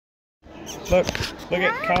Look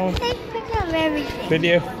at Colin. Take a picture of everything.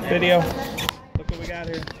 Video. Look what we got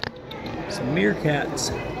here. Some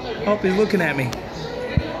meerkats. Oh, he's looking at me.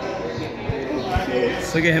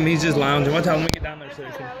 Look at him, he's just lounging. Watch out, let me get down there so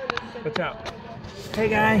you can. Watch out. Hey,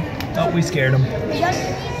 guy. Oh, we scared him.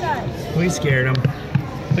 We scared him.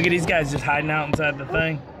 Look at these guys just hiding out inside the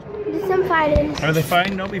thing. There's some fighting. Are they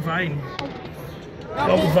fighting? Don't be fighting.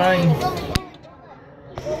 Don't be fighting.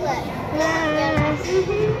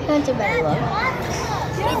 Not too bad.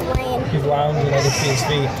 He's laying. He's lounging. I can see his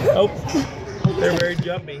feet. Oh, they're very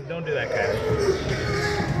jumpy. Don't do that, Kylie.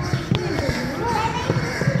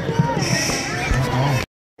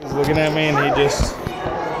 He's looking at me and he just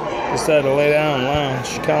decided to lay down and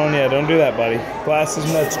lounge. Colin, yeah, don't do that, buddy. Glass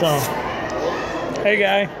isn't that strong. Hey,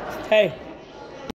 guy. Hey.